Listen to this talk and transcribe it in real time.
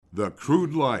The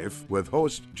Crude Life with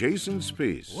host Jason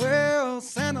Spees. Well,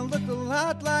 Santa looked a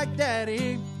lot like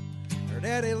Daddy. Her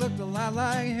daddy looked a lot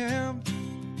like him.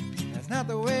 That's not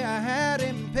the way I had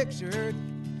him pictured.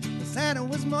 The Santa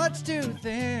was much too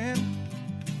thin.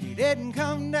 He didn't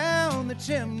come down the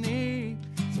chimney,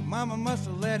 so Mama must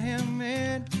have let him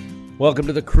in. Welcome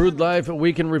to the Crude Life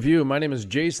Week in Review. My name is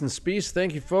Jason Spees.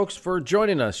 Thank you, folks, for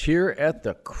joining us here at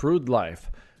the Crude Life.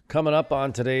 Coming up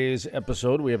on today's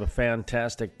episode, we have a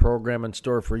fantastic program in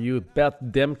store for you. Beth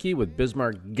Demke with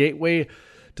Bismarck Gateway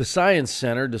to Science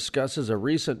Center discusses a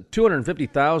recent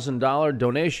 $250,000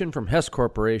 donation from Hess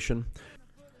Corporation.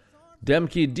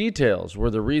 Demke details where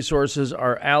the resources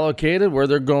are allocated, where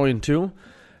they're going to,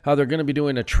 how they're going to be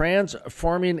doing a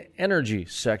transforming energy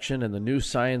section in the new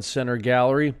Science Center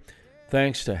gallery,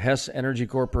 thanks to Hess Energy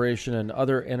Corporation and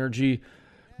other energy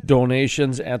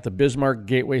donations at the Bismarck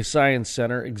Gateway Science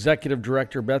Center. Executive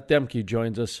Director Beth Demke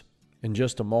joins us in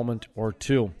just a moment or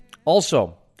two.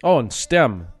 Also, and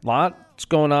STEM. Lots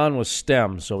going on with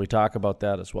STEM, so we talk about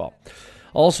that as well.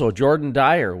 Also, Jordan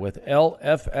Dyer with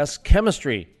LFS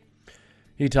Chemistry.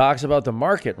 He talks about the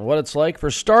market and what it's like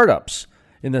for startups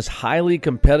in this highly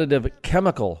competitive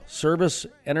chemical service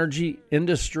energy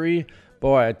industry.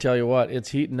 Boy, I tell you what, it's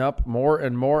heating up more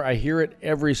and more. I hear it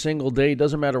every single day.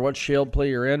 Doesn't matter what shale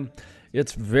play you're in.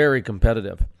 It's very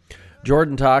competitive.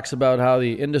 Jordan talks about how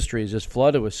the industry is just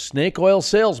flooded with snake oil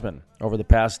salesmen over the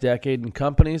past decade, and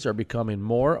companies are becoming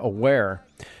more aware,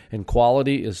 and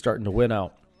quality is starting to win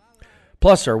out.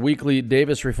 Plus, our weekly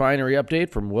Davis Refinery update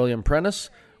from William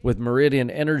Prentice with Meridian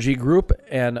Energy Group,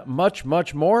 and much,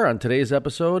 much more on today's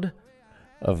episode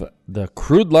of the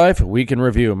Crude Life Week in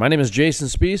Review. My name is Jason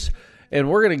Spees. And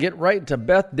we're going to get right to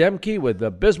Beth Demke with the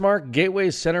Bismarck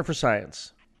Gateway Center for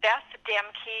Science. Beth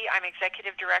Demke, I'm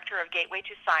Executive Director of Gateway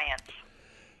to Science.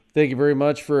 Thank you very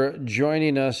much for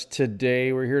joining us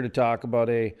today. We're here to talk about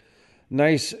a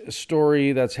nice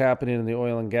story that's happening in the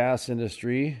oil and gas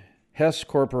industry. Hess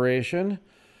Corporation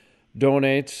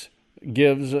gives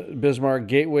Bismarck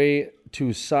Gateway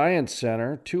to Science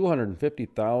Center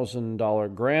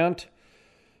 $250,000 grant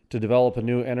to develop a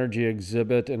new energy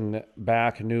exhibit and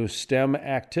back new STEM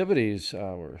activities.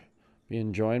 We're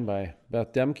being joined by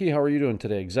Beth Demke. How are you doing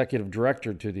today? Executive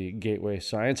Director to the Gateway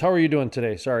Science. How are you doing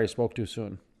today? Sorry, I spoke too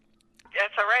soon.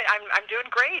 That's all right. I'm doing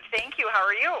great. Thank you. How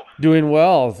are you? Doing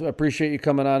well. Appreciate you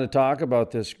coming on to talk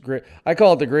about this great. I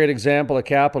call it the great example of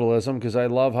capitalism because I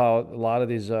love how a lot of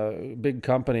these big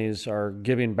companies are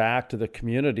giving back to the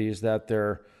communities that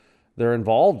they're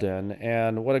involved in,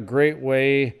 and what a great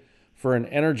way for an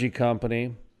energy company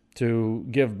to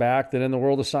give back than in the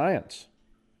world of science.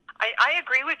 I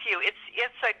agree with you.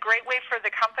 It's a great way for the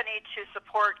company to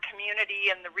support community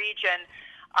in the region,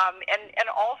 and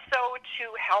also to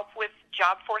help with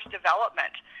job force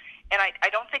development. And I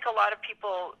don't think a lot of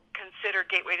people consider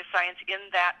Gateway to Science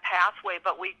in that pathway,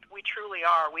 but we truly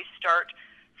are. We start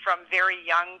from very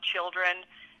young children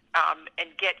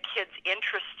and get kids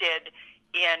interested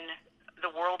in the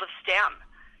world of STEM.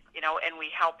 And we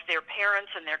help their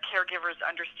parents and their caregivers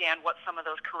understand what some of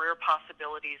those career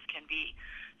possibilities can be.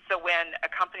 So when a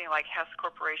company like Hess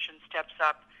Corporation steps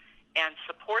up and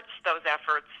supports those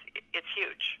efforts, it's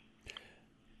huge.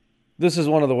 This is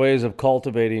one of the ways of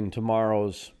cultivating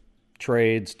tomorrow's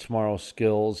trades, tomorrow's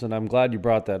skills, and I'm glad you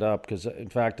brought that up because, in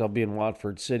fact, I'll be in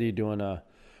Watford City doing a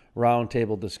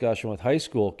roundtable discussion with high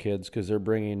school kids because they're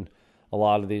bringing a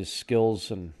lot of these skills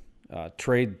and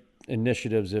trade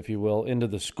initiatives, if you will, into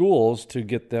the schools to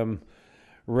get them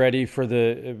ready for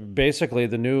the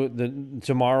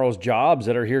tomorrow's jobs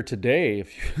that are here today.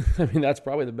 That's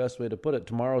probably the best way to put it.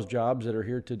 Tomorrow's jobs that are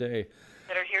here today.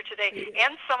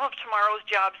 And some of tomorrow's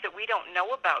jobs that we don't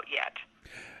know about yet.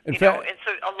 In fact, and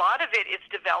so a lot of it is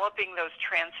developing those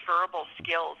transferable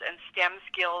skills, and STEM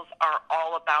skills are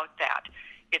all about that.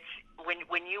 It's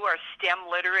when you are STEM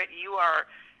literate, you are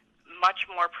much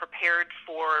more prepared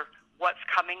for what's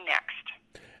coming next.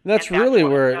 That's what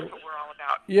we're all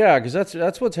about. Yeah, because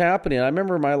that's what's happening. I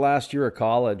remember my last year of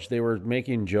college, they were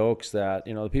making jokes that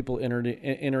the people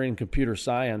entering computer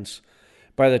science,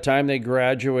 by the time they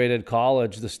graduated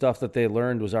college, the stuff that they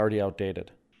learned was already outdated.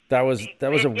 That was a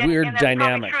weird and that's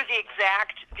dynamic. True. The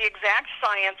exact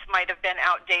science might have been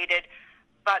outdated,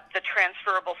 but the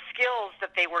transferable skills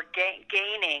that they were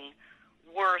gaining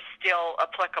were still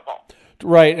applicable.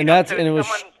 Right,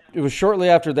 it was shortly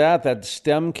after that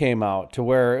STEM came out, to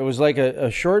where it was like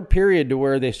a short period to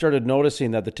where they started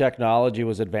noticing that the technology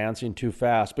was advancing too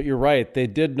fast. But you're right, they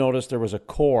did notice there was a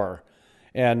core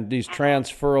and these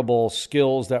transferable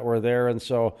skills that were there. And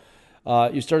so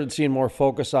you started seeing more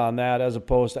focus on that as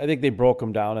opposed to, I think they broke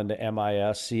them down into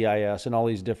MIS, CIS, and all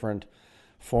these different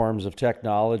forms of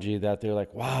technology that they're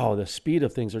like, wow, the speed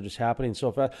of things are just happening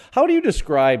so fast. How do you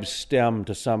describe STEM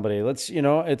to somebody? It's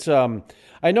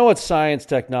I know it's science,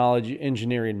 technology,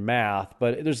 engineering, math,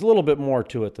 but there's a little bit more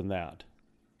to it than that.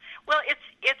 Well, it's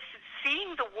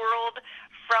seeing the world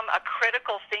from a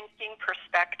critical thinking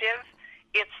perspective.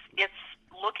 It's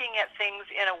looking at things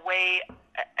in a way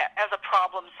as a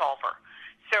problem solver.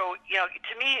 So,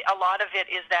 to me, a lot of it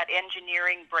is that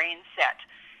engineering brain set.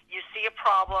 You see a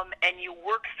problem and you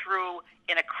work through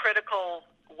in a critical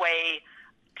way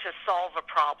to solve a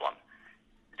problem.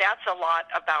 That's a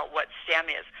lot about what STEM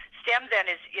is. STEM then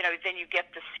is, then you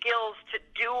get the skills to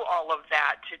do all of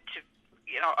that, to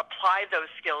apply those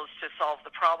skills to solve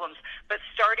the problems. But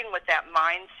starting with that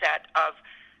mindset of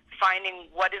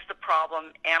finding what is the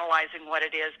problem, analyzing what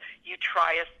it is, you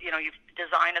try it, you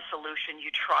design a solution,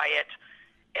 you try it,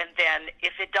 and then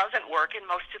if it doesn't work, and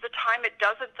most of the time it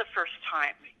doesn't the first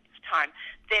time,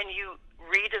 then you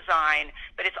redesign,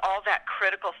 but it's all that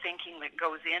critical thinking that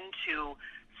goes into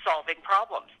solving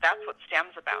problems. That's what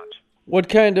STEM's about. What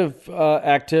kind of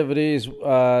activities?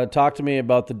 Talk to me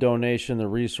about the donation, the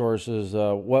resources.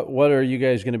 What are you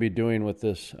guys going to be doing with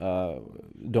this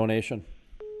donation?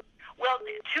 Well,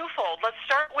 twofold. Let's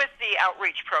start with the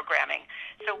outreach programming.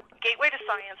 So Gateway to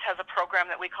Science has a program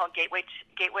that we call Gateway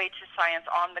to Science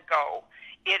on the Go.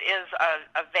 It is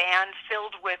a van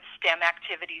filled with STEM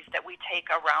activities that we take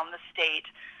around the state.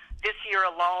 This year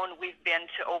alone, we've been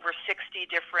to over 60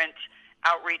 different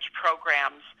outreach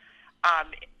programs.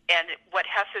 And what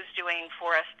Hess is doing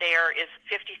for us there is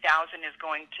 $50,000 is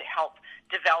going to help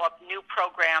develop new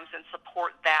programs and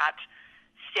support that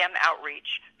STEM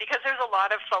outreach, because there's a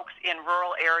lot of folks in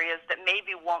rural areas that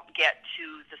maybe won't get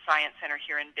to the Science Center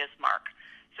here in Bismarck.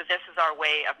 So this is our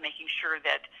way of making sure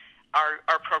that our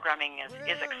programming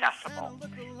is accessible.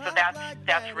 So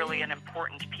that's really an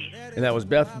important piece. And that was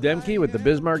Beth Demke with the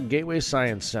Bismarck Gateway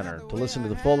Science Center. To listen to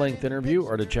the full-length interview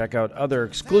or to check out other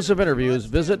exclusive interviews,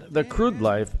 visit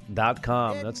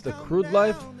thecrudelife.com. That's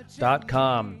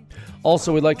thecrudelife.com.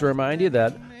 Also, we'd like to remind you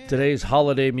that today's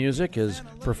holiday music is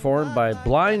performed by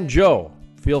Blind Joe.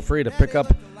 Feel free to pick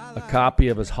up a copy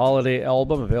of his holiday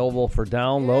album, available for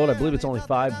download. I believe it's only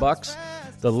 $5.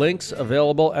 The link's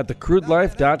available at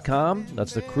thecrudelife.com.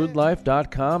 That's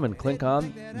thecrudelife.com, and click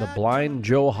on the Blind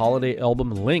Joe holiday album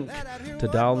link to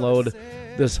download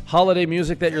this holiday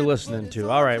music that you're listening to.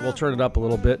 All right, we'll turn it up a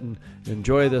little bit and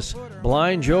enjoy this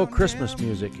Blind Joe Christmas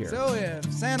music here. So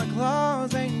if Santa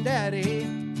Claus ain't daddy,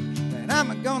 then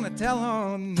I'm gonna tell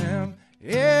on them.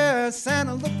 Yeah,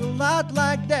 Santa looked a lot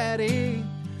like daddy.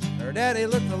 Her daddy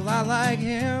looked a lot like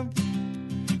him.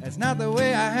 That's not the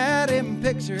way I had him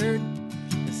pictured.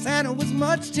 Santa was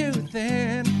much too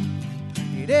thin.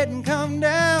 He didn't come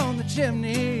down the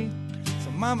chimney, so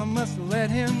Mama must have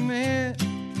let him in.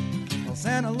 Well,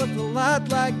 Santa looked a lot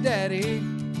like Daddy.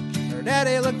 Her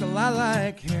daddy looked a lot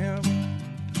like him.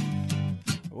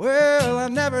 Well, I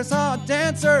never saw a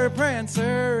dancer or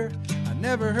prancer. I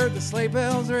never heard the sleigh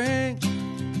bells ring.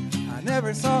 I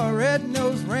never saw a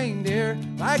red-nosed reindeer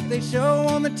like they show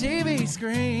on the TV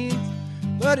screens.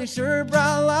 But he sure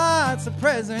brought lots of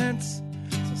presents.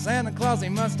 Santa Claus he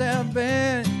must have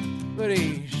been, but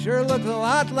he sure looked a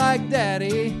lot like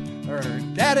Daddy, or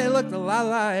Daddy looked a lot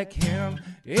like him.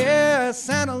 Yeah,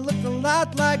 Santa looked a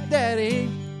lot like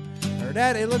Daddy, or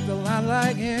Daddy looked a lot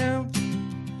like him.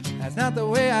 That's not the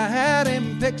way I had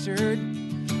him pictured,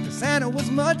 'cause Santa was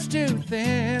much too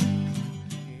thin.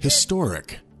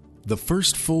 Historic. The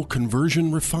first full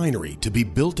conversion refinery to be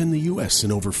built in the U.S.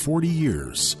 in over 40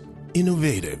 years.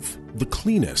 Innovative. The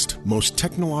cleanest, most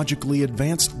technologically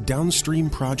advanced downstream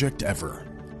project ever.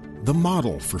 The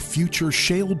model for future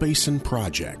shale basin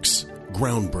projects.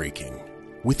 Groundbreaking.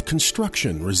 With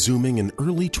construction resuming in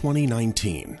early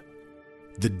 2019.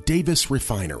 The Davis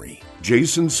Refinery.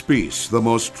 Jason Spiess, the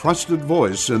most trusted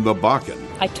voice in the Bakken.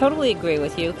 I totally agree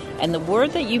with you. And the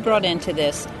word that you brought into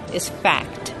this is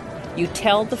fact. You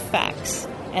tell the facts,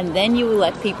 and then you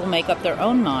let people make up their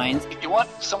own minds. If you want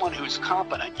someone who's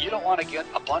competent, you don't want to get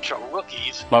a bunch of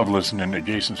rookies. Love listening to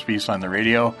Jason Spiess on the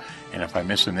radio, and if I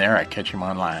miss him there, I catch him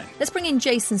online. Let's bring in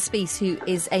Jason Spiess, who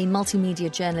is a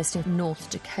multimedia journalist in North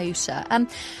Dakota.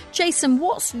 Jason,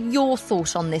 what's your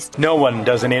thought on this? No one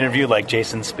does an interview like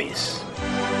Jason Spiess.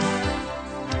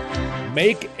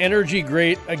 Make energy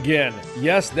great again.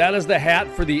 Yes, that is the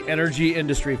hat for the energy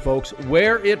industry, folks.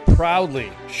 Wear it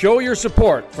proudly. Show your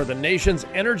support for the nation's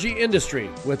energy industry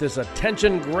with this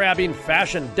attention-grabbing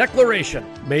fashion declaration.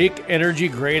 Make energy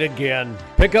great again.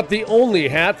 Pick up the only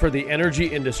hat for the energy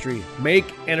industry.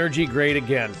 Make energy great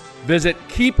again. Visit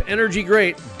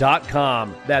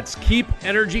keepenergygreat.com. That's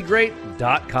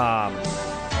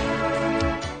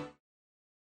keepenergygreat.com.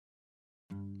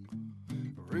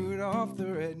 Rudolph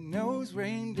the red-nosed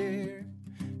reindeer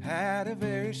had a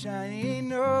very shiny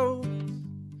nose,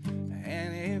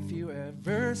 and if you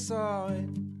ever saw it,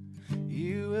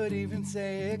 you would even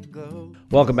say it glowed.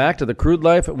 Welcome back to the Crude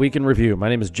Life Week in Review. My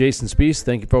name is Jason Spees.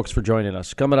 Thank you, folks, for joining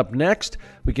us. Coming up next,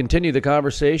 we continue the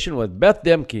conversation with Beth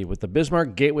Demke with the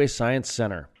Bismarck Gateway Science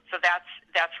Center. So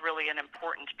that's really an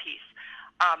important piece.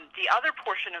 The other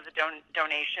portion of the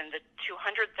donation, the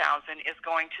 $200,000, is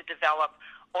going to develop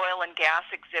oil and gas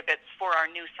exhibits for our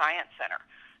new science center.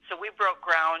 So we broke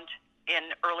ground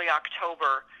in early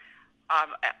October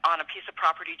on a piece of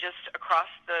property just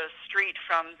across the street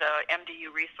from the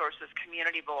MDU Resources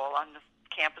Community Bowl on the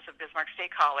campus of Bismarck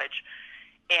State College,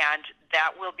 and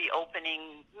that will be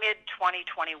opening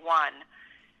mid-2021,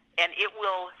 and it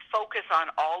will focus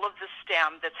on all of the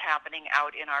STEM that's happening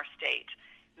out in our state,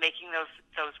 making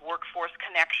those workforce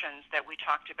connections that we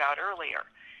talked about earlier.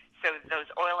 So those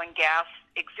oil and gas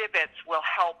exhibits will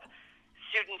help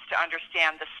students to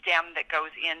understand the STEM that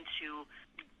goes into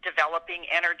developing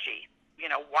energy. You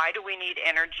know, why do we need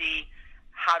energy?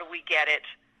 How do we get it?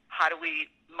 How do we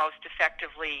most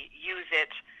effectively use it?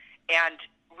 And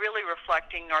really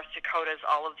reflecting North Dakota's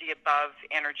all of the above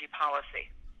energy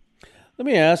policy. Let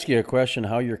me ask you a question,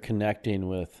 how you're connecting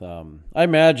with, I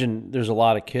imagine there's a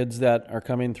lot of kids that are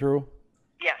coming through.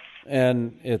 Yes.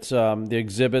 And it's the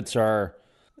exhibits are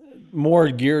more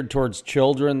geared towards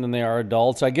children than they are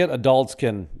adults. I get adults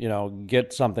can,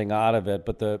 get something out of it,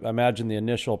 but I imagine the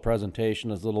initial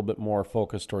presentation is a little bit more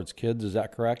focused towards kids. Is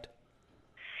that correct?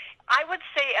 I would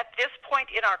say at this point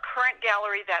in our current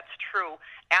gallery, that's true.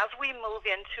 As we move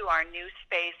into our new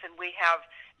space and we have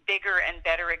bigger and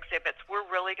better exhibits, we're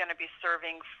really going to be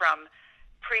serving from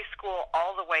preschool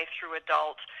all the way through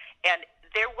adult, and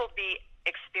there will be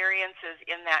experiences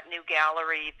in that new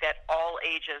gallery that all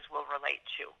ages will relate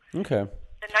to. Okay.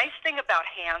 The nice thing about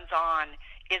hands-on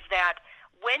is that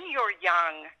when you're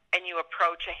young and you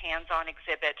approach a hands-on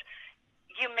exhibit,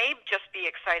 you may just be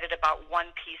excited about one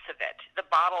piece of it. The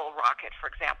bottle rocket, for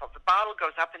example. The bottle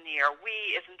goes up in the air.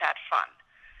 Isn't that fun?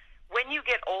 When you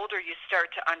get older, you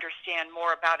start to understand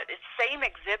more about it. It's the same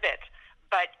exhibit,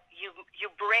 but you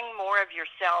bring more of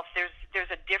yourself.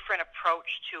 There's a different approach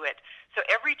to it. So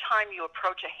every time you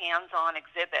approach a hands-on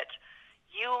exhibit,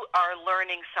 you are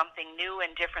learning something new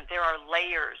and different. There are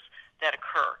layers that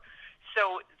occur.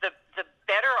 So the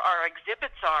better our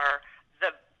exhibits are,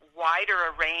 the wider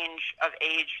a range of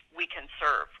age we can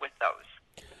serve with those.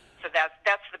 So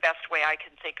that's the best way I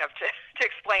can think of to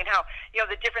explain how,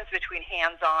 the difference between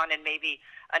hands-on and maybe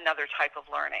another type of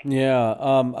learning. Yeah.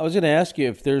 I was going to ask you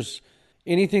if there's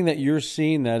anything that you're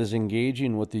seeing that is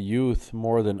engaging with the youth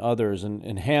more than others,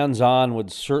 and hands-on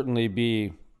would certainly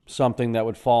be something that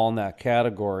would fall in that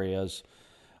category. As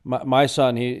my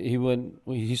son,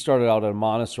 he started out at a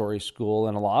Montessori school,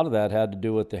 and a lot of that had to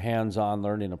do with the hands-on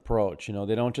learning approach.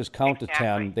 They don't just count to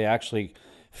 10; they actually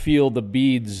feel the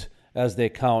beads as they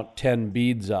count 10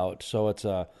 beads out. So it's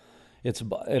an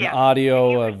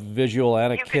audio, a visual,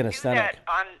 and a kinesthetic.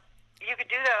 You could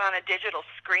do that on a digital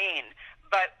screen,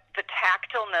 but the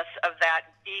tactileness of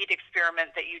that bead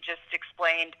experiment that you just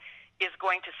explained is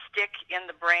going to stick in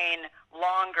the brain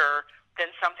longer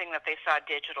than something that they saw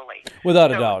digitally.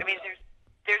 Without a doubt. I mean,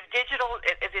 there's digital.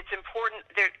 It's important.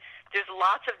 There's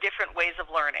lots of different ways of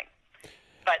learning.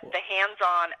 But the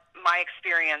hands-on, my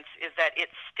experience is that it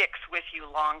sticks with you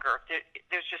longer.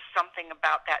 There's just something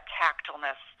about that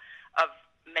tactileness of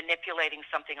manipulating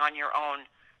something on your own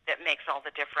that makes all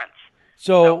the difference.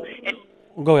 So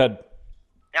go ahead.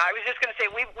 Now, I was just going to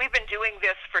say, we've been doing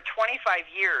this for 25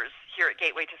 years here at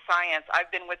Gateway to Science.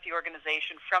 I've been with the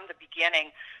organization from the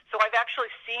beginning, so I've actually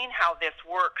seen how this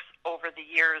works over the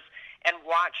years and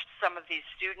watched some of these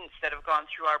students that have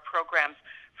gone through our programs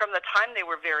from the time they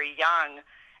were very young,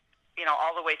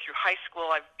 all the way through high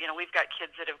school. We've got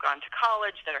kids that have gone to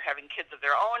college that are having kids of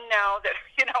their own now.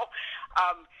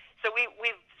 So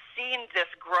we've seen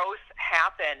this growth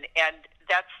happen, and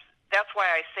that's why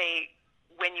I say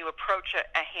when you approach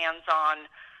a hands-on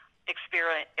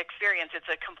experience,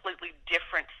 it's a completely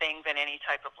different thing than any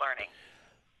type of learning.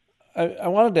 I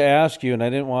wanted to ask you, and I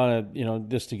didn't want to,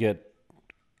 this to get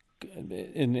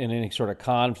in any sort of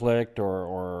conflict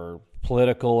or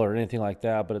political or anything like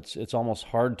that, but it's almost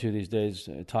hard to these days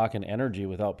talking energy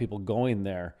without people going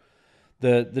there.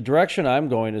 The direction I'm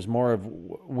going is more of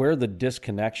where the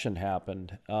disconnection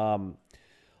happened.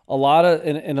 A lot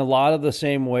of the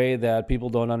same way that people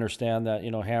don't understand that,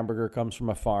 hamburger comes from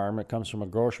a farm, it comes from a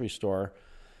grocery store.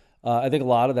 I think a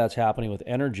lot of that's happening with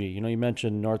energy. You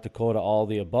mentioned North Dakota, all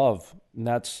the above, and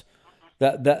that's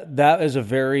That is a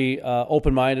very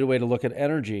open-minded way to look at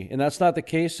energy, and that's not the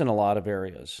case in a lot of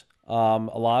areas. A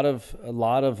lot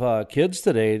of kids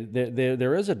today,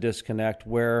 there is a disconnect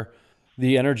where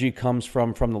the energy comes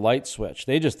from the light switch.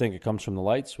 They just think it comes from the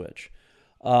light switch.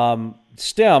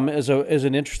 STEM is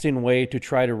an interesting way to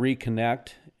try to reconnect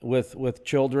with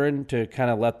children, to kind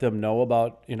of let them know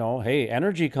about, hey,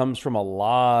 energy comes from a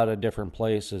lot of different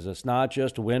places. It's not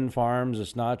just wind farms.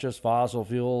 It's not just fossil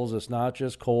fuels. It's not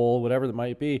just coal, whatever it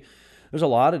might be. There's a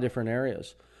lot of different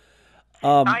areas.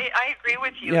 I agree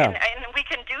with you. Yeah. And we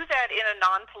can do that in a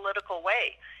non-political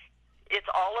way. It's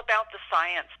all about the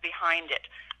science behind it.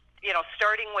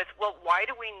 Starting with, why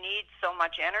do we need so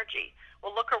much energy?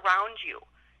 Well, look around you.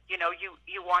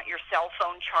 You want your cell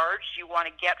phone charged. You want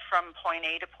to get from point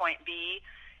A to point B.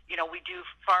 We do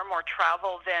far more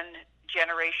travel than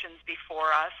generations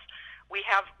before us. We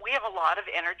have a lot of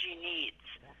energy needs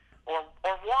or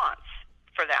wants,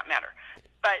 for that matter.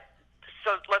 But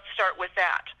so let's start with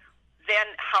that.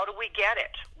 Then how do we get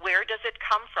it? Where does it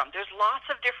come from? There's lots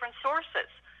of different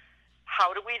sources.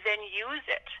 How do we then use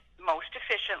it most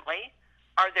efficiently?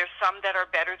 Are there some that are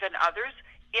better than others?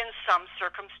 In some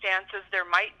circumstances, there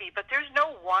might be, but there's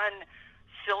no one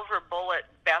silver bullet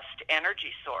best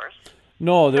energy source.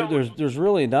 No, there's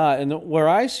really not. And where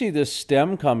I see this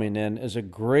STEM coming in is a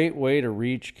great way to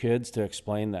reach kids to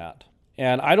explain that.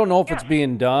 And I don't know if it's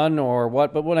being done or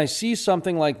what, but when I see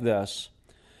something like this,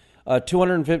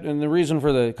 $250, and the reason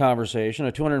for the conversation,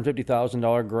 a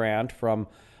 $250,000 grant from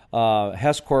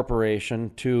Hess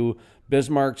Corporation to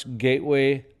Bismarck's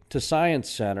Gateway to Science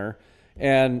Center.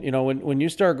 And, when you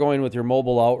start going with your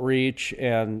mobile outreach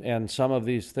and some of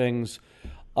these things,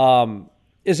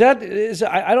 is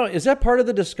that part of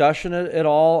the discussion at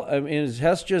all? I mean, is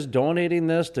Hess just donating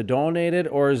this to donate it,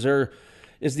 or is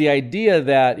the idea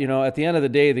that, at the end of the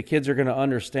day, the kids are going to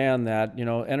understand that,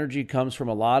 energy comes from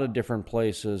a lot of different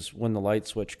places when the light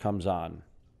switch comes on?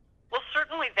 Well,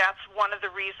 certainly that's one of the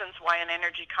reasons why an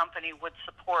energy company would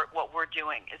support what we're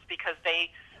doing, is because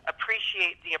they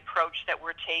appreciate the approach that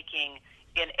we're taking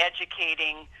in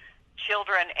educating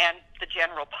children and the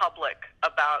general public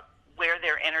about where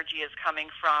their energy is coming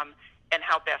from and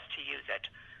how best to use it.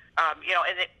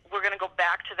 We're going to go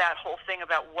back to that whole thing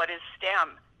about what is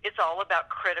STEM. It's all about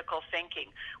critical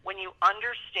thinking. When you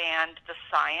understand the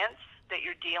science that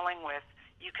you're dealing with,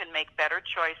 you can make better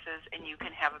choices and you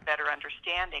can have a better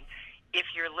understanding. If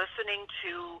you're listening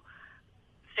to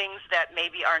things that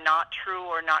maybe are not true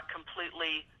or not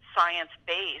completely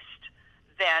science-based,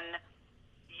 then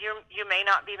you may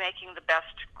not be making the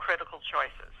best critical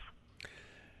choices.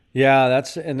 Yeah,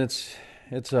 it's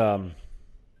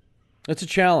a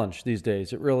challenge these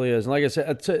days. It really is. And like I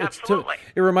said,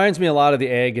 it reminds me a lot of the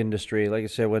ag industry. Like I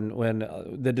said, when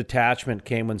the detachment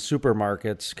came, when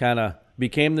supermarkets kind of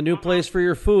became the new place for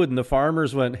your food, and the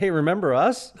farmers went, "Hey, remember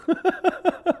us?" and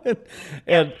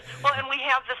we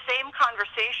have the same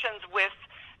conversations with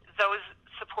those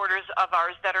supporters of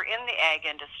ours that are in the ag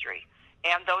industry,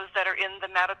 and those that are in the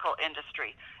medical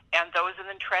industry, and those in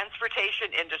the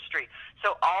transportation industry.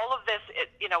 So all of this,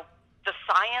 the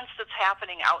science that's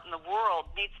happening out in the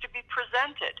world needs to be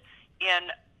presented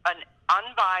in an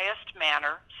unbiased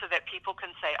manner so that people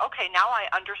can say, okay, now I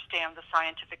understand the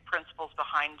scientific principles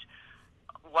behind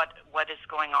what is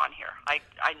going on here. I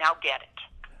now get it.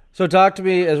 So talk to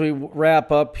me as we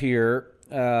wrap up here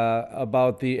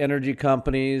about the energy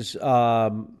companies.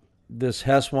 This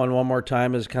Hess one more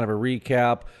time as kind of a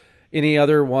recap. Any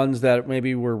other ones that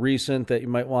maybe were recent that you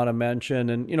might want to mention,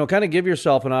 and kind of give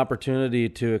yourself an opportunity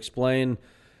to explain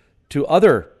to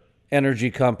other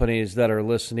energy companies that are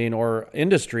listening, or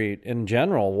industry in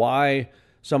general, why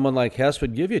someone like Hess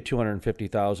would give you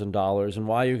 $250,000 and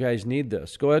why you guys need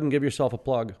this. Go ahead and give yourself a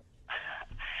plug.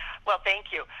 Well,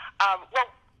 thank you.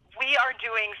 We are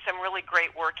doing some really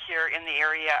great work here in the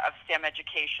area of STEM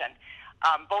education,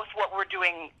 both what we're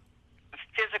doing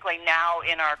physically now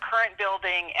in our current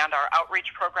building and our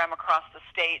outreach program across the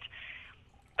state.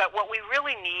 But what we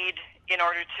really need in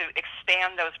order to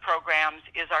expand those programs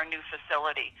is our new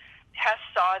facility. Hess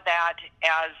saw that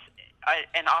as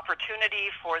an opportunity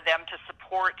for them to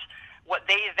support what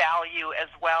they value as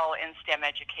well in STEM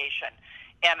education.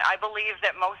 And I believe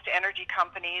that most energy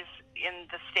companies in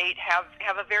the state have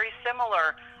a very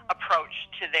similar approach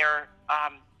to their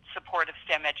support of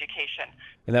STEM education.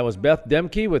 And that was Beth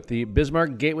Demke with the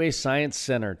Bismarck Gateway Science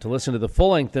Center. To listen to the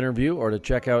full-length interview or to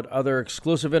check out other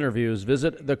exclusive interviews,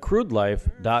 visit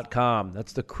thecrudelife.com.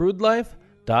 That's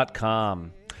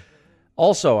thecrudelife.com.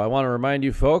 Also, I want to remind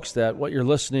you folks that what you're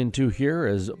listening to here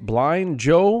is Blind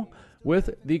Joe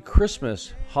with the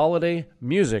Christmas holiday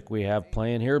music we have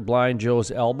playing here. Blind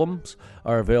Joe's albums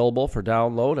are available for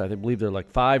download. I believe they're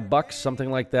like $5,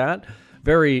 something like that.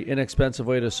 Very inexpensive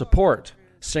way to support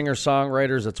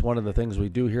singer-songwriters. That's one of the things we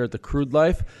do here at the Crude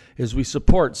Life, is we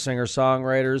support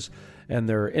singer-songwriters and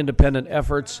their independent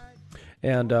efforts.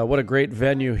 And what a great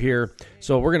venue here.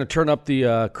 So we're going to turn up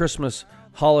the Christmas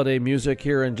holiday music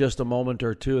here in just a moment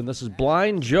or two. And this is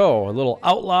Blind Joe, a little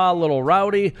outlaw, a little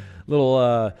rowdy,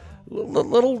 little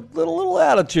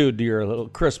attitude to your little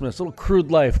Christmas, little Crude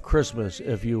Life Christmas,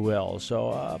 if you will.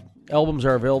 So albums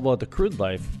are available at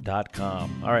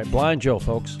thecrudelife.com. All right, Blind Joe,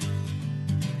 folks.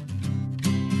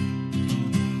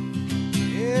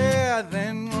 Yeah,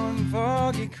 then one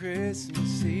foggy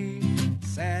Christmas Eve,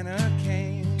 Santa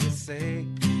came to say,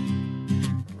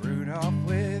 Rudolph,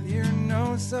 with your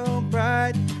nose so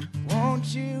bright,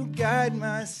 won't you guide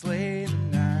my sleigh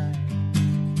tonight?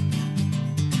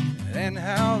 And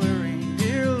how the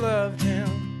reindeer loved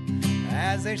him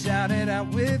as they shouted out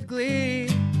with glee,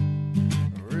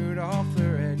 Rudolph the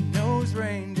red-nosed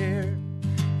reindeer,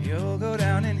 you'll go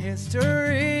down in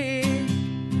history.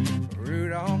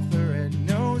 Rudolph the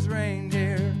red-nosed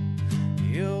reindeer,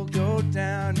 you'll go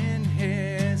down in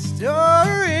history.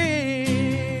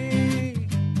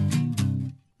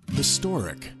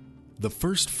 Historic, the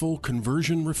first full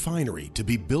conversion refinery to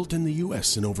be built in the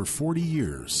U.S. in over 40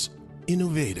 years.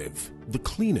 Innovative, the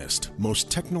cleanest,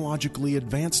 most technologically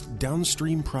advanced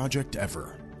downstream project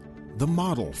ever. The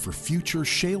model for future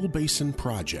shale basin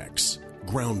projects.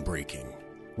 Groundbreaking,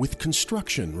 with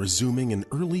construction resuming in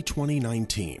early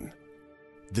 2019.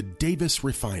 The Davis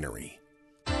Refinery.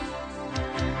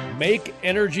 Make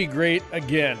energy great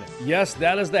again. Yes,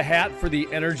 that is the hat for the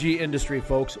energy industry,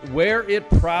 folks. Wear it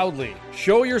proudly.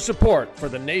 Show your support for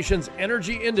the nation's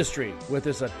energy industry with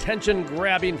this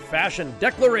attention-grabbing fashion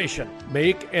declaration.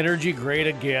 Make energy great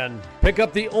again. Pick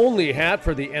up the only hat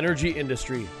for the energy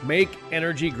industry. Make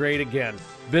energy great again.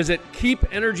 Visit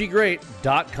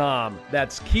keepenergygreat.com.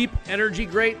 That's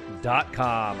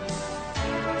keepenergygreat.com.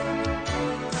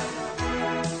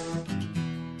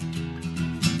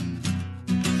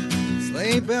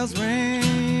 Sleigh bells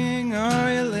ring,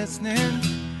 are you listening?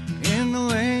 In the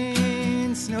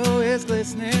lane, snow is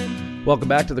glistening. Welcome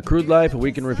back to the Crude Life, a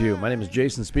week in review. My name is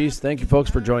Jason Spiess. Thank you, folks,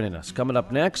 for joining us. Coming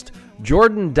up next,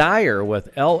 Jordan Dyer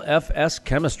with LFS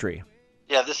Chemistry.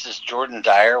 Yeah, this is Jordan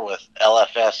Dyer with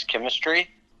LFS Chemistry.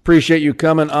 Appreciate you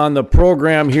coming on the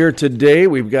program here today.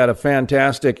 We've got a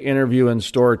fantastic interview in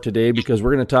store today because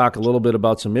we're going to talk a little bit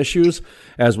about some issues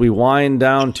as we wind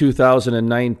down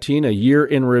 2019, a year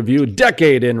in review,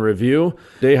 decade in review.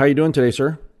 Dave, how you doing today,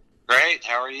 sir? Great.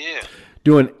 How are you?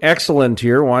 Doing excellent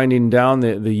here, winding down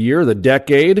the year, the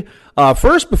decade.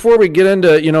 First, before we get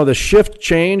into, the shift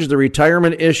change, the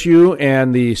retirement issue,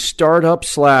 and the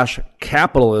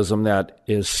startup/capitalism that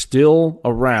is still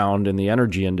around in the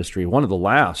energy industry, one of the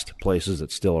last places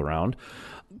that's still around,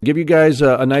 give you guys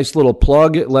a nice little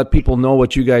plug, let people know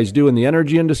what you guys do in the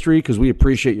energy industry, because we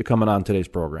appreciate you coming on today's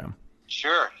program.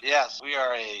 Sure. Yes, we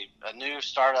are a new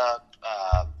startup,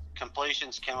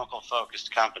 completions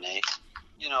chemical-focused company.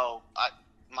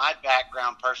 My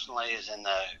background personally is in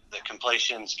the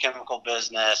completions chemical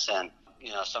business, and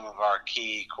some of our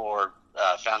key core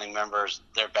founding members,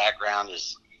 their background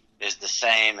is the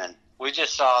same, and we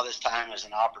just saw this time as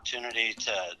an opportunity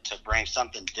to bring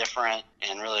something different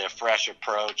and really a fresh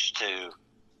approach to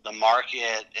the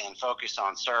market and focus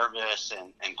on service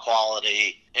and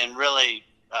quality and really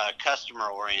customer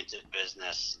oriented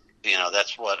business.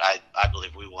 That's what I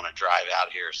believe we want to drive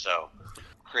out here. So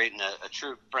creating a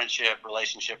true friendship,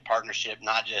 relationship, partnership,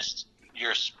 not just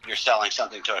you're selling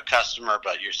something to a customer,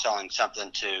 but you're selling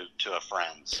something to a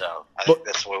friend. So I think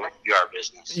that's what we do our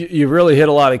business. You really hit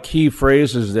a lot of key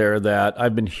phrases there that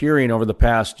I've been hearing over the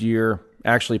past year,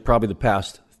 actually probably the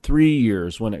past 3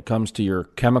 years when it comes to your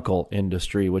chemical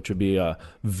industry, which would be a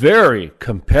very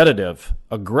competitive,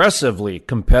 aggressively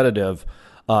competitive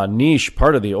niche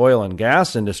part of the oil and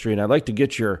gas industry. And I'd like to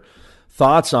get your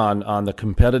thoughts on the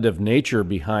competitive nature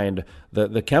behind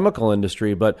the chemical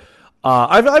industry. But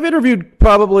I've interviewed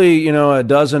probably, a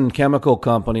dozen chemical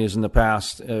companies in the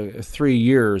past 3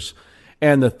 years.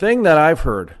 And the thing that I've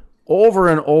heard over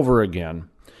and over again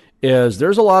is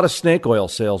there's a lot of snake oil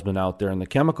salesmen out there in the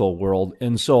chemical world.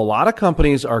 And so a lot of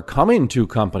companies are coming to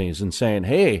companies and saying,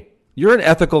 hey, you're an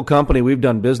ethical company we've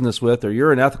done business with, or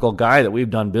you're an ethical guy that we've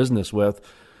done business with.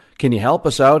 Can you help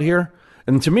us out here?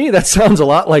 And to me, that sounds a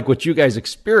lot like what you guys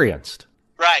experienced.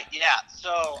 Right, yeah. So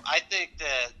I think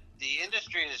that the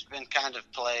industry has been kind of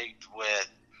plagued with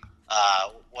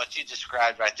what you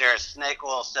described right there as snake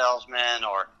oil salesmen,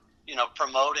 or,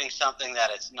 promoting something that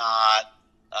it's not,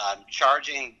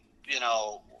 charging,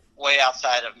 way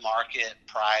outside of market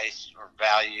price or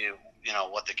value,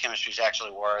 what the chemistry is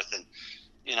actually worth. And,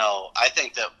 I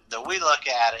think that we look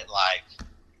at it like,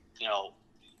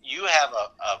 you have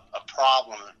a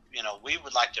problem, we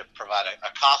would like to provide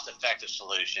a cost-effective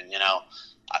solution.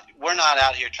 We're not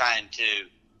out here trying to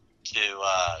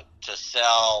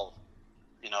sell,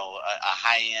 a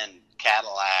high-end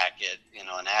Cadillac at,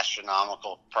 an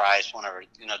astronomical price whenever,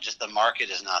 just the market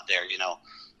is not there.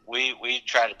 We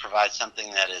try to provide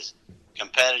something that is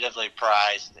competitively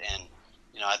priced, and,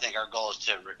 I think our goal is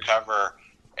to recover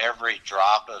every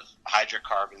drop of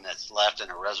hydrocarbon that's left in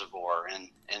a reservoir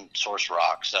in source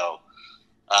rock. So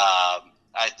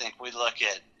I think we look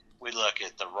at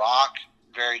the rock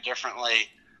very differently.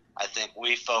 I think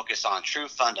we focus on true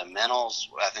fundamentals.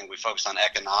 I think we focus on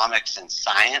economics and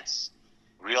science,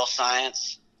 real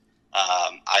science.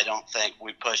 I don't think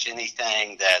we push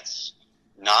anything that's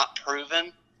not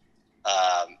proven.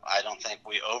 I don't think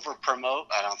we over promote.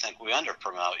 I don't think we under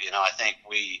promote. I think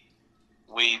we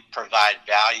provide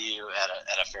value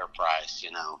at a fair price.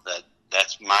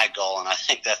 That's my goal, and I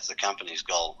think that's the company's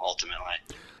goal ultimately.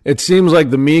 It seems like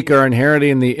the meek are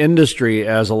inheriting the industry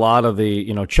as a lot of the,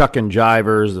 chuck and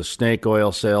jivers, the snake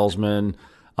oil salesmen.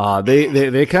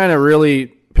 They kind of really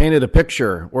painted a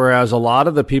picture, whereas a lot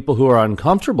of the people who are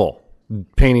uncomfortable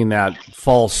painting that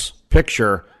false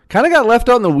picture kind of got left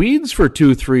out in the weeds for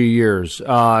 2-3 years.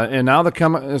 And now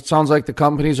it sounds like the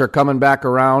companies are coming back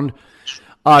around.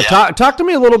 Talk to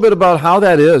me a little bit about how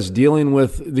that is dealing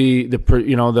with the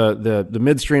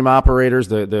midstream operators,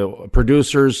 the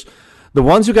producers, the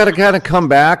ones who got to kind of come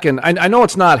back. And I know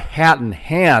it's not hat in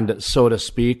hand, so to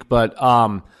speak, but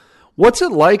what's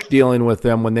it like dealing with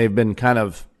them when they've been kind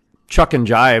of chuck and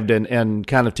jived and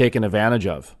kind of taken advantage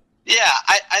of? Yeah,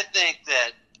 I think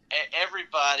that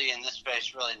everybody in this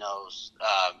space really knows,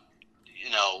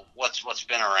 what's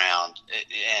been around,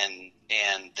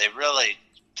 and they really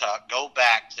go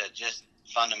back to just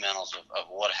fundamentals of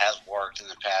what has worked in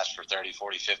the past for 30,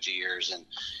 40, 50 years and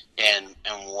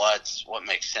what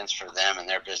makes sense for them and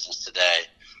their business today.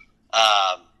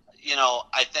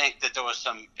 I think that there was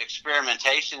some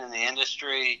experimentation in the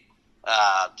industry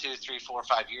 2, 3, 4,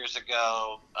 5 years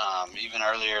ago, even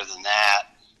earlier than that,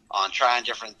 on trying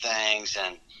different things.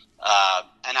 And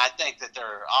I think that there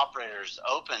are operators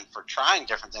open for trying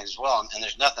different things as well. And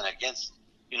there's nothing against,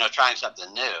 trying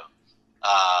something new.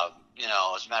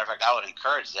 As a matter of fact, I would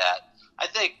encourage that. I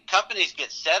think companies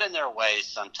get set in their ways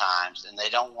sometimes, and they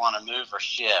don't want to move or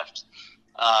shift.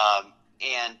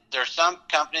 And there's some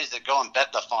companies that go and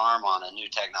bet the farm on a new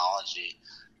technology.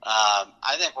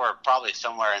 I think we're probably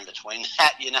somewhere in between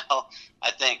that.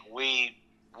 I think we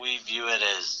view it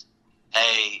as,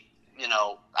 hey,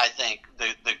 I think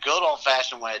the good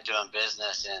old-fashioned way of doing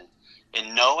business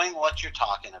in knowing what you're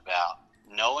talking about,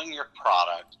 knowing your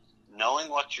product, knowing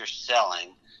what you're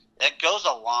selling, that goes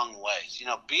a long ways.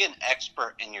 Be an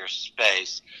expert in your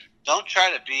space. Don't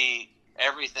try to be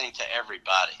everything to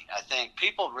everybody. I think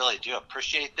people really do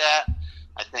appreciate that.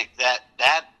 I think that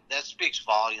speaks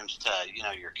volumes to,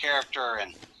 your character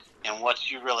and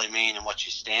what you really mean and what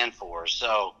you stand for.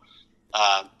 So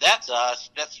that's us.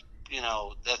 That's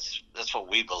what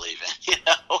we believe in,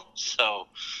 So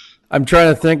I'm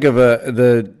trying to think of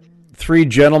the three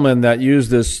gentlemen that used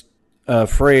this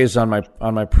phrase on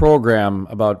my program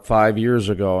about 5 years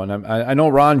ago, and I know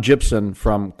Ron Gibson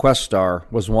from Questar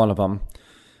was one of them.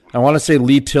 I want to say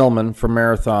Lee Tillman from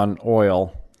Marathon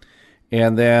Oil,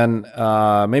 and then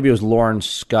maybe it was Lauren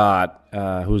Scott,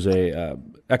 who's a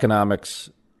economics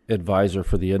advisor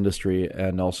for the industry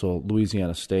and also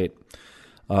Louisiana State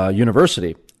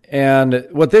University. And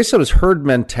what they said was herd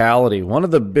mentality. One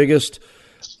of the biggest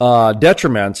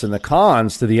detriments and the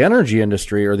cons to the energy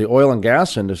industry or the oil and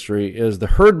gas industry is the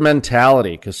herd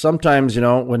mentality. Because sometimes,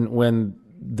 when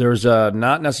there's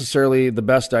not necessarily the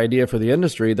best idea for the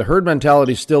industry, the herd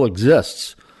mentality still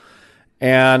exists.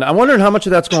 And I'm wondering how much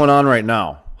of that's going on right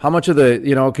now. How much of the,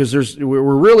 because we're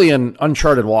really in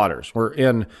uncharted waters.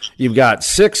 You've got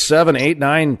 6, 7, 8,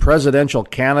 9 presidential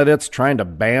candidates trying to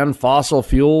ban fossil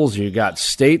fuels. You've got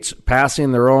states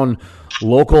passing their own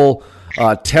local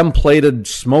templated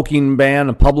smoking ban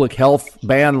and public health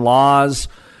ban laws.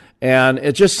 And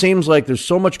it just seems like there's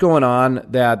so much going on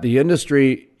that the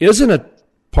industry isn't a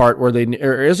time where they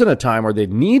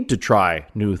need to try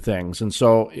new things. And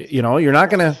so, you're not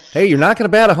going to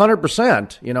bat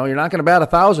 100%, you're not going to bat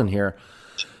 1,000 here.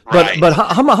 Right. But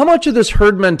how much of this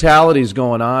herd mentality is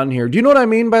going on here? Do you know what I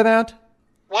mean by that?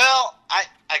 Well,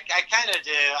 I kind of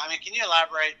do. I mean, can you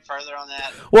elaborate further on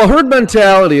that? Well, herd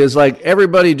mentality is like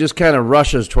everybody just kind of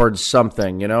rushes towards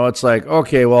something. You know, it's like,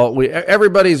 okay, well,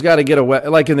 everybody's got to get away.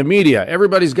 Like in the media,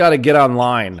 everybody's got to get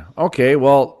online. Okay,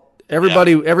 well,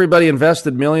 everybody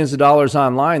invested millions of dollars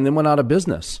online, then went out of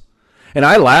business. And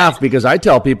I laugh because I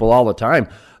tell people all the time,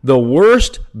 the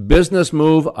worst business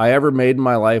move I ever made in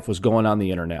my life was going on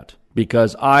the internet,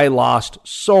 because I lost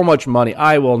so much money.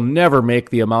 I will never make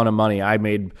the amount of money I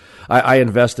made. I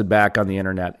invested back on the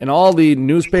internet. And all the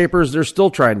newspapers, they're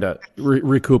still trying to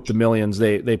recoup the millions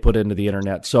they put into the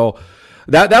internet. So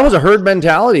that was a herd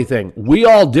mentality thing. We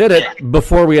all did it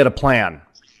before we had a plan.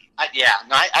 I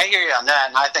hear you on that,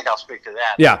 and I think I'll speak to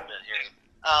that Yeah. a little bit here.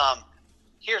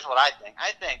 Here's what I think.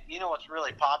 I think, you know what's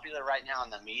really popular right now in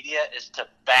the media is to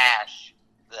bash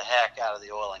the heck out of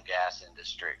the oil and gas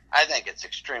industry. I think it's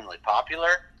extremely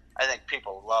popular. I think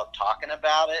people love talking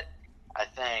about it. I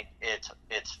think it's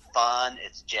fun,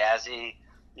 it's jazzy.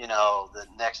 You know, the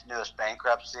next newest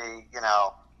bankruptcy, you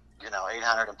know,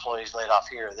 800 employees laid off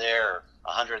here or there, or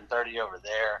 130 over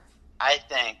there. I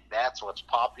think that's what's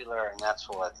popular, and that's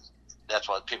what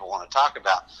people want to talk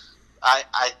about.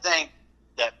 I think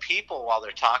that people, while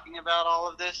they're talking about all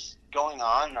of this going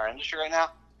on in our industry right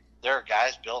now, there are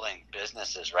guys building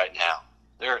businesses right now.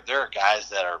 There are guys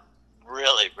that are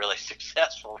really, really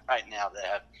successful right now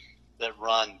that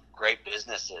run great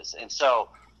businesses. And so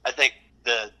I think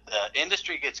the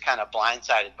industry gets kind of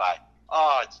blindsided by,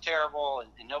 oh, it's terrible, and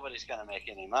nobody's going to make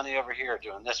any money over here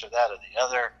doing this or that or the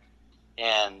other.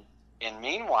 And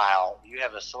meanwhile, you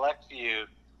have a select few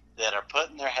that are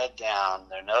putting their head down,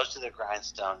 their nose to the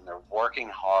grindstone, and they're working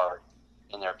hard,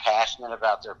 and they're passionate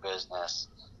about their business,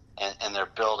 and they're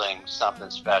building something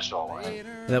special.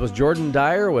 That was Jordan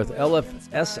Dyer with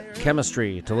LFS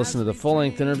Chemistry. To listen to the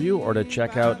full-length interview or to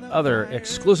check out other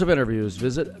exclusive interviews,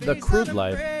 visit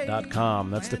thecrudelife.com.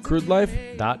 That's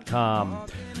thecrudelife.com.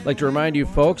 I'd like to remind you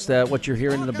folks that what you're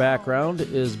hearing in the background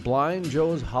is Blind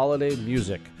Joe's holiday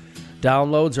music.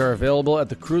 Downloads are available at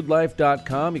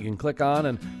thecrudelife.com. You can click on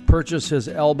and purchase his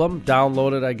album,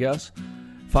 download it, I guess.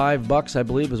 $5, I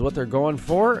believe, is what they're going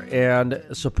for, and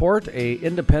support a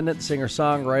independent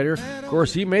singer-songwriter. Of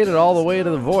course, he made it all the way to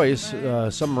The Voice,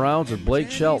 some rounds with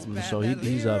Blake Shelton, so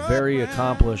he's a very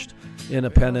accomplished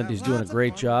independent. He's doing a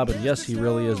great job, and yes, he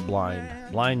really is blind.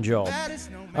 Blind Joe.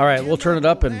 All right, we'll turn it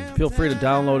up, and feel free to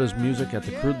download his music at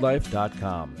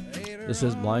thecrudelife.com. This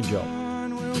is Blind Joe.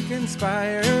 Will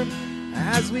conspire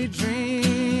as we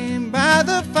dream by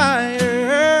the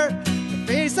fire, the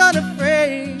face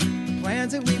unafraid,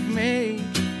 plans that we've made,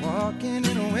 walking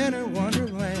in a winter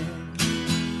wonderland.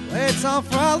 Let's all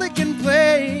frolic and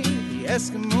play the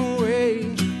Eskimo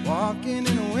way, walking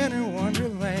in a winter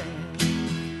wonderland.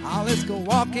 Oh, let's go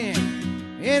walking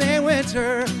in a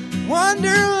winter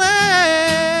wonderland.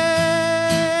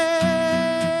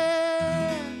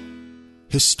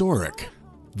 Historic.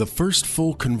 The first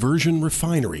full conversion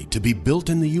refinery to be built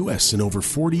in the U.S. in over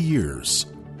 40 years.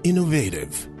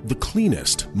 Innovative. The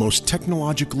cleanest, most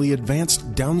technologically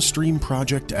advanced downstream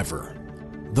project ever.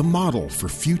 The model for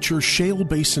future shale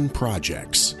basin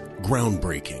projects.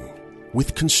 Groundbreaking.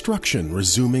 With construction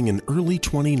resuming in early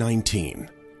 2019.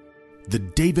 The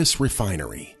Davis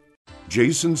Refinery.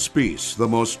 Jason Spiess, the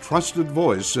most trusted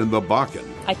voice in the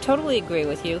Bakken. I totally agree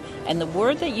with you, and the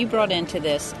word that you brought into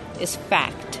this is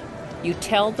fact. You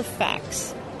tell the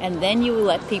facts, and then you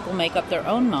let people make up their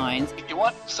own minds. You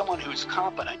want someone who's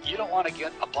competent. You don't want to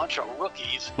get a bunch of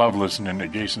rookies. Love listening to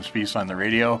Jason Spiess on the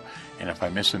radio, and if I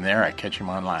miss him there, I catch him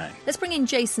online. Let's bring in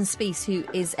Jason Spiess, who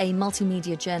is a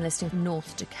multimedia journalist in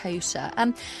North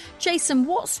Dakota. Jason,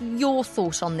 what's your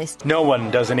thought on this? No one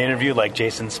does an interview like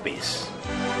Jason Spiess.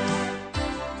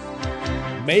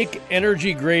 Make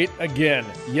energy great again.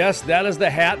 Yes, that is the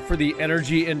hat for the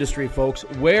energy industry, folks.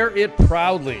 Wear it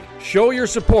proudly. Show your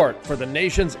support for the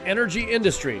nation's energy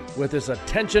industry with this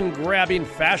attention-grabbing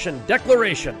fashion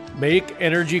declaration. Make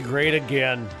energy great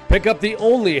again. Pick up the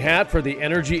only hat for the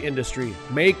energy industry.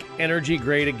 Make energy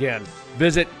great again.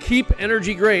 Visit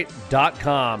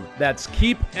keepenergygreat.com. That's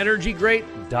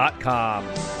keepenergygreat.com.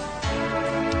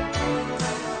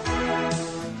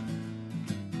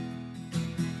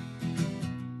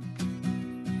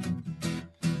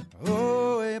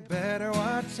 Better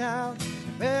watch out,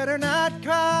 better not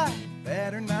cry,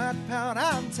 better not pout,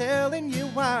 I'm telling you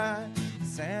why.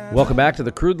 Welcome back to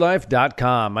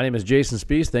thecrudelife.com. My name is Jason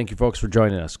Spiess. Thank you, folks, for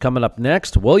joining us. Coming up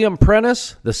next, William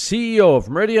Prentice, the CEO of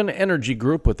Meridian Energy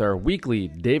Group, with our weekly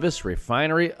Davis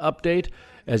Refinery update,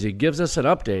 as he gives us an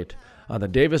update on the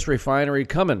Davis Refinery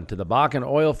coming to the Bakken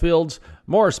oil fields,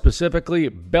 more specifically,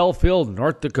 Belfield,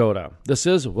 North Dakota. This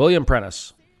is William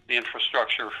Prentice. the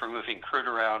infrastructure for moving crude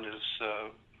around is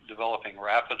developing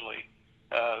rapidly.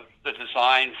 The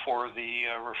design for the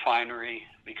refinery,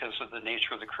 because of the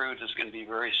nature of the crude, is going to be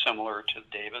very similar to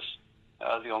Davis.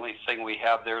 The only thing we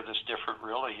have there that's different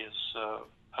really is a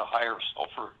higher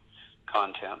sulfur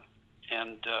content.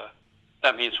 And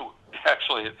that means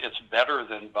actually it's better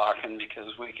than Bakken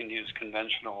because we can use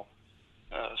conventional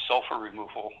sulfur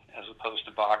removal as opposed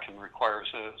to Bakken requires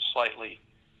a slightly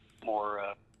more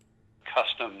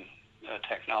custom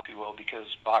technology, if you will, because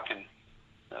Bakken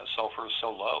sulfur is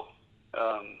so low.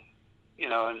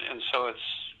 And so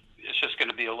it's just going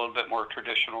to be a little bit more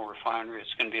traditional refinery.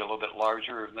 It's going to be a little bit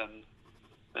larger than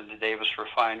the Davis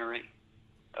refinery.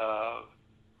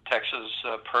 Texas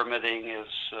permitting is,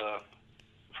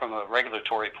 from a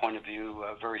regulatory point of view,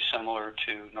 very similar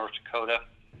to North Dakota.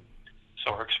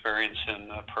 So our experience in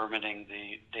permitting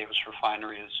the Davis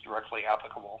refinery is directly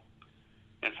applicable.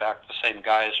 In fact, the same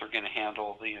guys are going to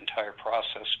handle the entire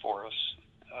process for us.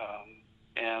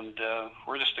 And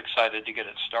we're just excited to get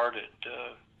it started.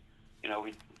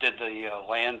 We did the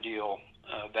land deal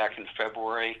back in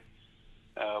February.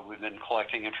 We've been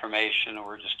collecting information, and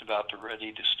we're just about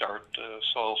ready to start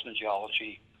soils and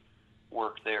geology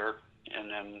work there.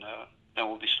 And then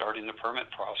we'll be starting the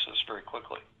permit process very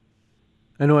quickly.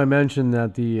 I know I mentioned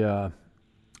that the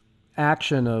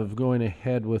action of going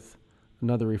ahead with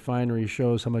another refinery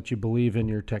shows how much you believe in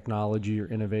your technology, your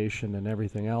innovation, and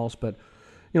everything else. But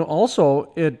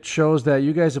also it shows that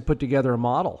you guys have put together a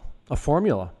model, a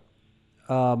formula.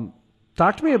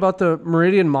 Talk to me about the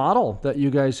Meridian model that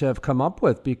you guys have come up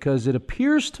with, because it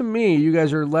appears to me you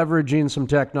guys are leveraging some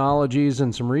technologies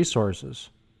and some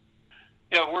resources.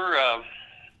 Yeah,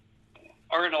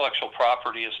 our intellectual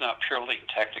property is not purely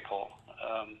technical.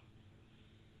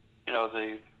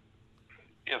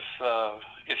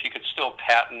 If you could still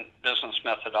patent business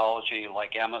methodology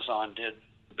like Amazon did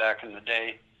back in the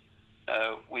day,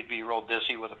 we'd be real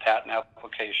busy with a patent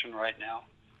application right now.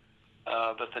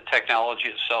 But the technology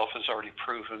itself is already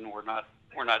proven. We're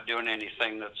not doing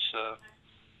anything that's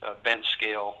bench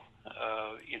scale,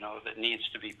 that needs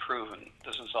to be proven.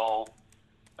 This is all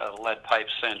lead pipe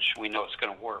cinch. We know it's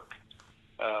going to work.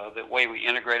 The way we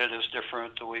integrate it is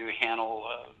different. The way we handle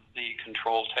the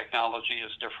control technology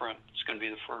is different. It's going to be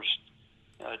the first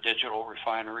digital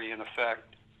refinery in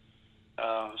effect.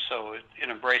 So it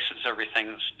embraces everything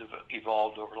that's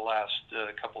evolved over the last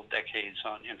couple of decades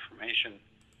on information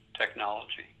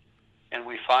technology. And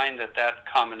we find that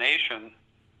combination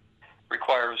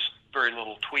requires very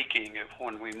little tweaking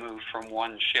when we move from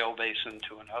one shale basin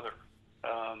to another.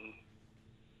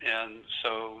 And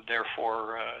so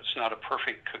therefore it's not a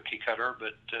perfect cookie cutter,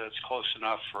 but it's close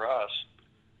enough for us,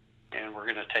 and we're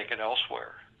going to take it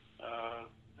elsewhere.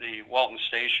 The Walton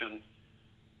Station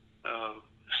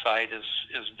site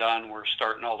is done. We're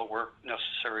starting all the work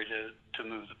necessary to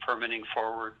move the permitting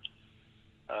forward.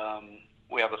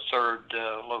 We have a third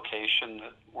location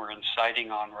that we're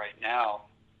inciting on right now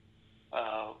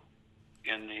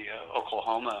in the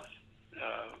Oklahoma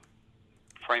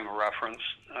frame of reference.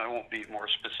 I won't be more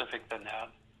specific than that,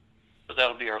 but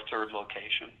that'll be our third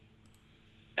location.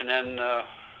 And then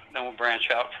we'll branch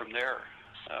out from there.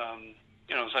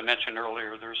 As I mentioned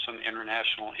earlier, there's some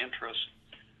international interest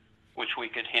which we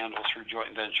could handle through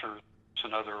joint ventures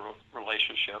and other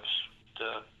relationships.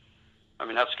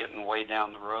 That's getting way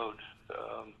down the road.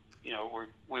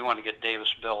 We want to get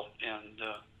Davis built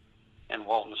and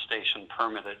Walton Station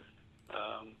permitted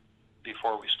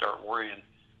before we start worrying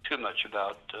too much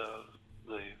about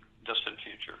the distant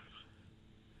future.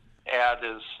 Add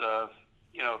is,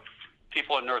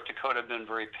 people in North Dakota have been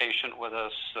very patient with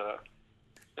us.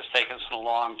 It's taken us a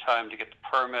long time to get the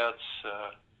permits.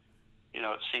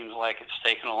 It seems like it's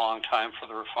taken a long time for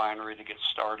the refinery to get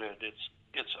started.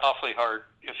 It's awfully hard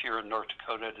if you're in North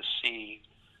Dakota to see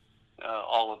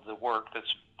all of the work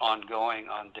that's ongoing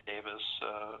on Davis.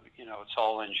 It's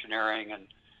all engineering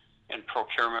and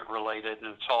procurement related,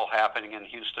 and it's all happening in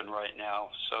Houston right now.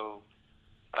 So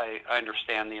I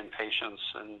understand the impatience,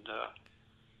 and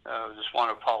just want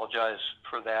to apologize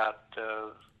for that.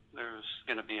 There's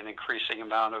going to be an increasing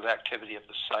amount of activity at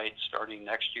the site starting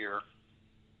next year,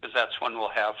 because that's when we'll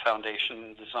have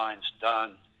foundation designs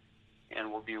done, and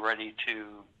we'll be ready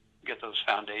to get those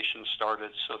foundations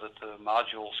started so that the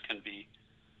modules can be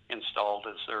installed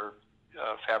as they're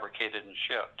fabricated and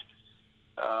shipped.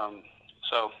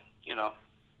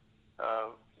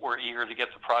 We're eager to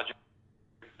get the project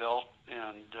built,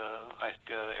 and I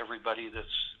think everybody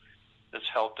that's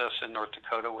helped us in North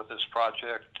Dakota with this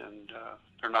project, and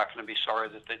they're not going to be sorry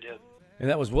that they did. And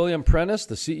that was William Prentice,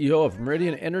 the CEO of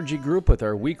Meridian Energy Group, with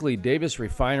our weekly Davis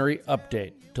Refinery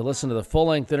update. To listen to the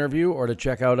full-length interview or to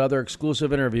check out other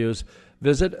exclusive interviews,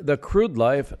 visit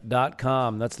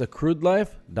thecrudelife.com. That's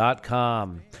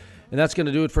thecrudelife.com. And that's going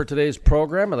to do it for today's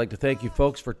program. I'd like to thank you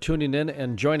folks for tuning in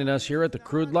and joining us here at The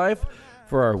Crude Life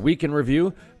for our week in review.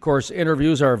 Of course,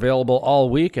 interviews are available all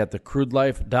week at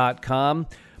thecrudelife.com.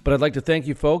 But I'd like to thank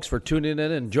you folks for tuning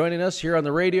in and joining us here on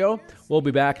the radio. We'll be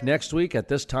back next week at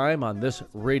this time on this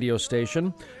radio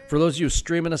station. For those of you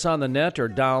streaming us on the net or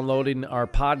downloading our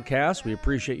podcast, we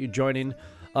appreciate you joining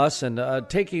us and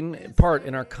taking part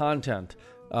in our content.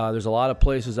 There's a lot of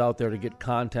places out there to get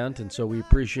content, and so we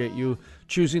appreciate you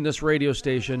choosing this radio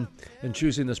station and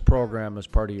choosing this program as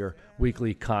part of your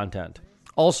weekly content.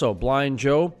 Also, Blind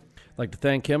Joe, I'd like to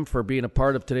thank him for being a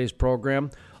part of today's program.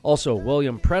 Also,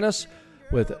 William Prentice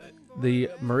with the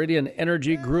Meridian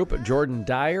Energy Group, Jordan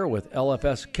Dyer with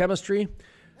LFS Chemistry,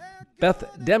 Beth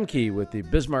Demke with the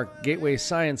Bismarck Gateway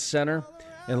Science Center,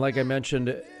 and like I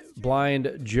mentioned,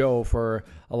 Blind Joe for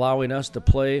allowing us to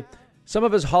play some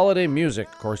of his holiday music.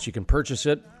 Of course, you can purchase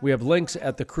it. We have links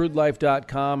at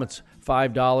thecrudelife.com. It's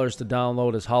 $5 to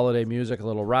download his holiday music, a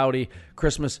little rowdy,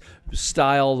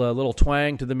 Christmas-style, little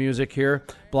twang to the music here.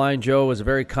 Blind Joe is a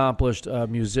very accomplished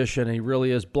musician. He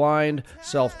really is blind,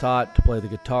 self-taught to play the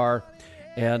guitar.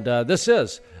 And this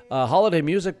is holiday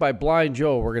music by Blind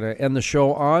Joe we're going to end the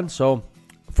show on. So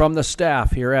from the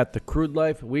staff here at the Crude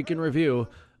Life Week in Review,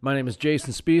 my name is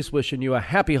Jason Spees, wishing you a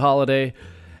happy holiday.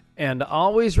 And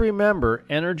always remember,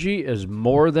 energy is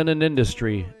more than an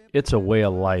industry. It's a way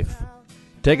of life.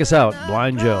 Take us out,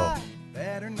 Blind Joe.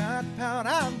 Better not pout,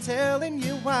 I'm telling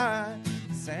you why.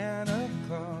 Santa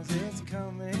Claus is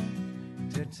coming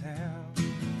to town.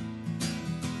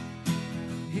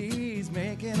 He's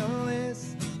making a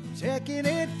list, checking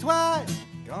it twice.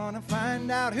 Gonna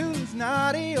find out who's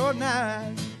naughty or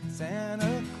nice.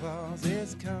 Santa Claus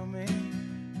is coming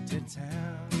to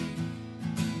town.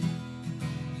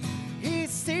 He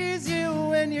sees you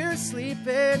when you're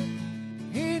sleeping.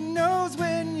 He knows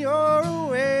when you're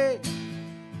awake.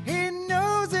 He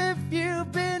knows if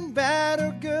you've been bad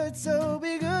or good, so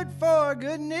be good for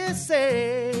goodness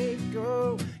sake.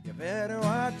 Oh, you better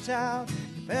watch out,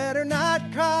 you better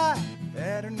not cry,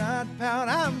 better not pout,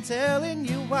 I'm telling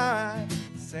you why.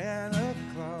 Santa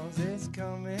Claus is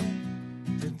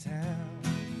coming to town.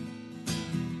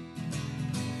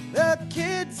 The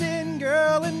kids in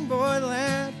girl and boy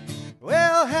land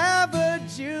will have a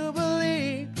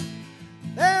jubilee.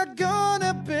 They're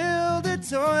gonna build a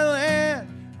toyland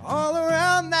all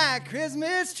around that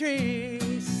Christmas tree.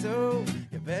 So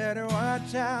you better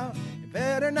watch out, you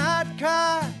better not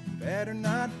cry, better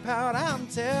not pout, I'm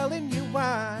telling you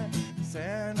why.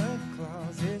 Santa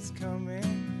Claus is coming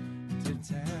to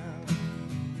town.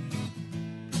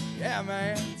 Yeah,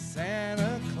 man,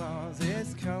 Santa Claus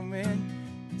is coming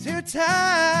to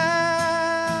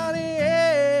town, yeah.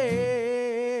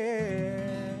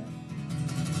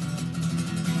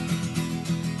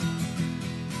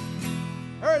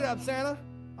 Hurry up, Santa.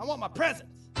 I want my presents.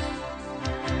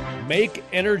 Make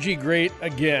energy great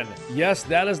again. Yes,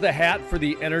 that is the hat for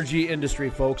the energy industry,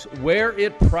 folks. Wear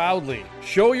it proudly.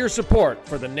 Show your support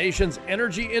for the nation's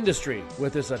energy industry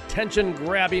with this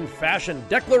attention-grabbing fashion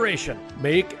declaration.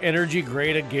 Make energy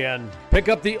great again. Pick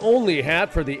up the only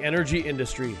hat for the energy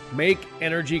industry. Make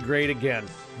energy great again.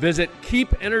 Visit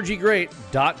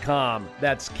keepenergygreat.com.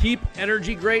 That's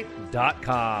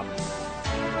keepenergygreat.com.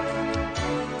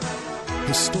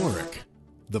 Historic.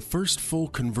 The first full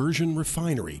conversion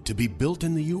refinery to be built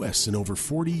in the U.S. in over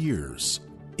 40 years.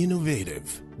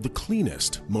 Innovative. The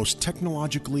cleanest, most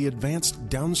technologically advanced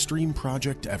downstream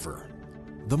project ever.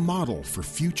 The model for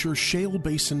future shale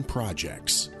basin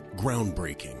projects.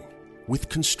 Groundbreaking. With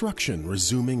construction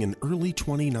resuming in early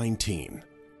 2019.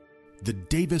 The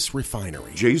Davis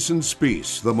Refinery. Jason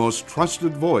Spees, the most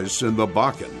trusted voice in the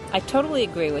Bakken. I totally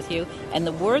agree with you, and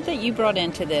the word that you brought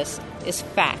into this is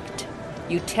fact.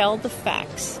 You tell the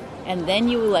facts, and then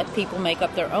you let people make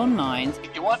up their own minds.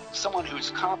 You want someone who's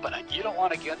competent. You don't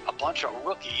want to get a bunch of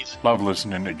rookies. Love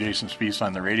listening to Jason Spees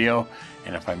on the radio,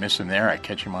 and if I miss him there, I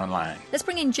catch him online. Let's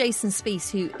bring in Jason Spees,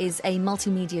 who is a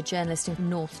multimedia journalist in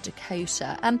North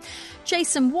Dakota.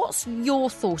 Jason, what's your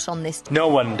thought on this? No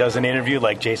one does an interview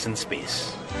like Jason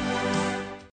Spees.